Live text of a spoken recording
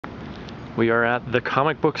We are at the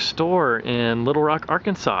comic book store in Little Rock,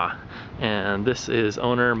 Arkansas, and this is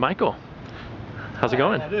owner Michael. How's it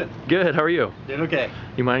going? How you doing? Good, how are you? Doing okay.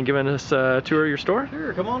 You mind giving us a tour of your store?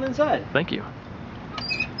 Sure, come on inside. Thank you.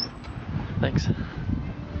 Thanks.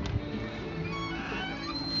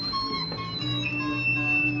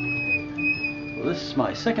 Well, this is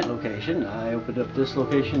my second location. I opened up this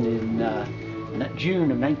location in June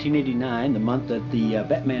of 1989, the month that the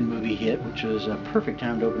Batman movie hit, which was a perfect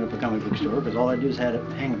time to open up a comic book store because all I do is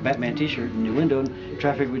hang a Batman t-shirt in the window and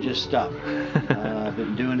traffic would just stop. I've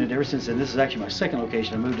been doing it ever since then. This is actually my second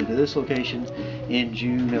location. I moved into this location in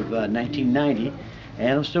June of 1990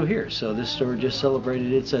 and I'm still here. So this store just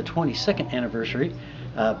celebrated its 22nd anniversary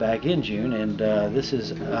back in June, and this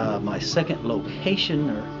is my second location,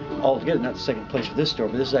 or altogether, not the second place for this store,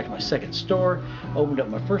 but this is actually my second store. Opened up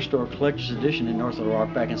my first store, Collector's Edition, in North Little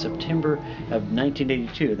Rock back in September of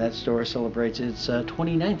 1982. That store celebrates its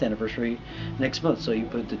 29th anniversary next month. So you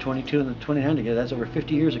put the 22 and the 29 together, that's over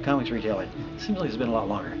 50 years of comics retailing. Seems like it's been a lot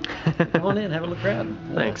longer. Come on in, have a look around.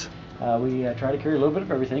 Thanks. We try to carry a little bit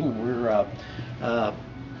of everything. We're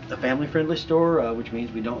a family-friendly store, which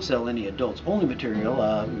means we don't sell any adults-only material.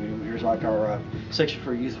 Here's like our section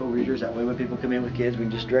for youthful readers. That way when people come in with kids, we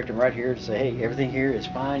can just direct them right here to say, hey, everything here is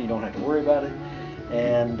fine. You don't have to worry about it.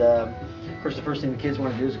 And of course, the first thing the kids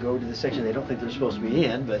want to do is go to the section they don't think they're supposed to be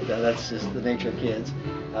in, but that's just the nature of kids.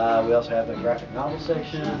 We also have the graphic novel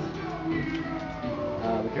section.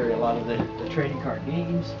 We carry a lot of the trading card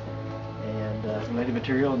games and related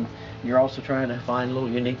material, and you're also trying to find little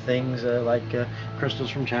unique things like crystals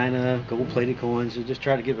from China, gold-plated coins. We just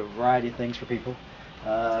try to give a variety of things for people.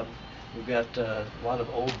 We've got a lot of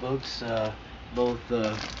old books, both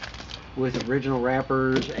with original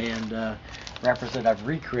wrappers and wrappers that I've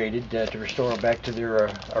recreated to restore them back to their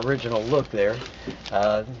original look there.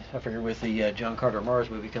 I figure with the John Carter Mars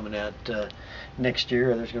movie coming out next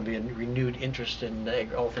year, there's going to be a renewed interest in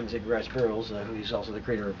all things Edgar Rice Burroughs, who's also the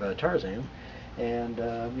creator of Tarzan. And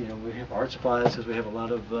you know, we have art supplies because we have a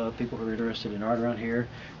lot of people who are interested in art around here.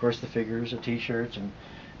 Of course, the figures, the t-shirts, and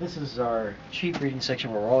this is our cheap reading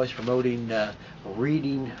section where we're always promoting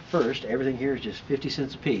reading first. Everything here is just 50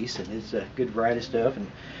 cents a piece, and it's a good variety of stuff. And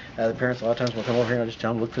the parents a lot of times will come over here and I'll just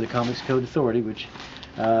tell them, look for the Comics Code Authority, which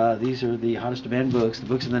these are the hottest demand books. The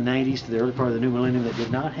books in the 90s to the early part of the new millennium that did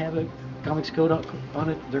not have a Comics Code on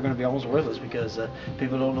it, they're going to be almost worthless because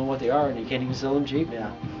people don't know what they are and you can't even sell them cheap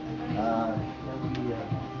now.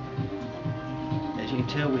 As you can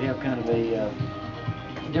tell, we have kind of a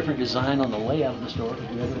different design on the layout of the store. We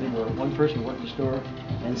have everything where one person can work the store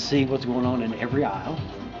and see what's going on in every aisle.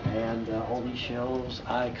 And all these shelves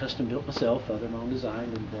I custom built myself. They're my own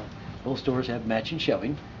design, and both stores have matching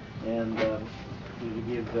shelving. And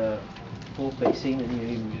we give full facing, and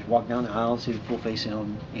you can just walk down the aisle and see the full facing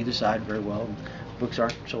on either side very well. And books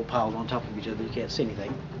aren't so piled on top of each other you can't see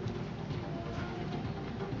anything.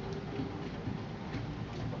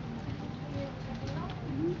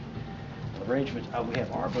 Arrangement we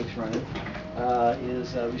have our books running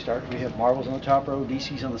we have Marvel's on the top row,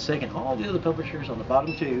 DC's on the second, all the other publishers on the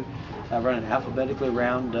bottom two, running alphabetically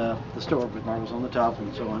around the store with Marvel's on the top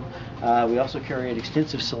and so on. We also carry an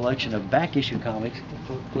extensive selection of back issue comics,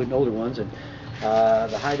 including older ones, and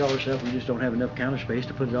the high dollar stuff we just don't have enough counter space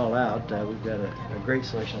to put it all out. We've got a great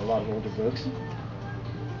selection of a lot of older books.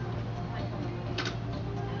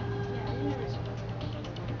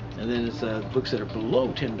 And then it's books that are below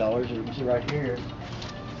 $10, as you can see right here.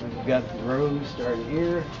 We've got the rows starting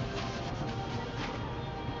here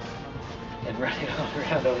and running all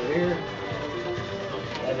around over here,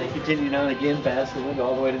 and then continuing on again past the window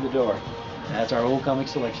all the way to the door. That's our old comic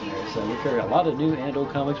selection there. So we carry a lot of new and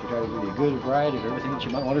old comics. We try to give you a good variety of everything that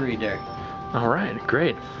you might want to read there. All right,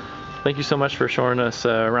 great. Thank you so much for showing us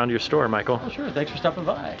around your store, Michael. Oh, sure. Thanks for stopping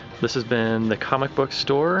by. This has been the comic book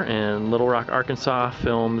store in Little Rock, Arkansas,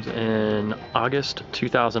 filmed in August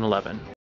 2011.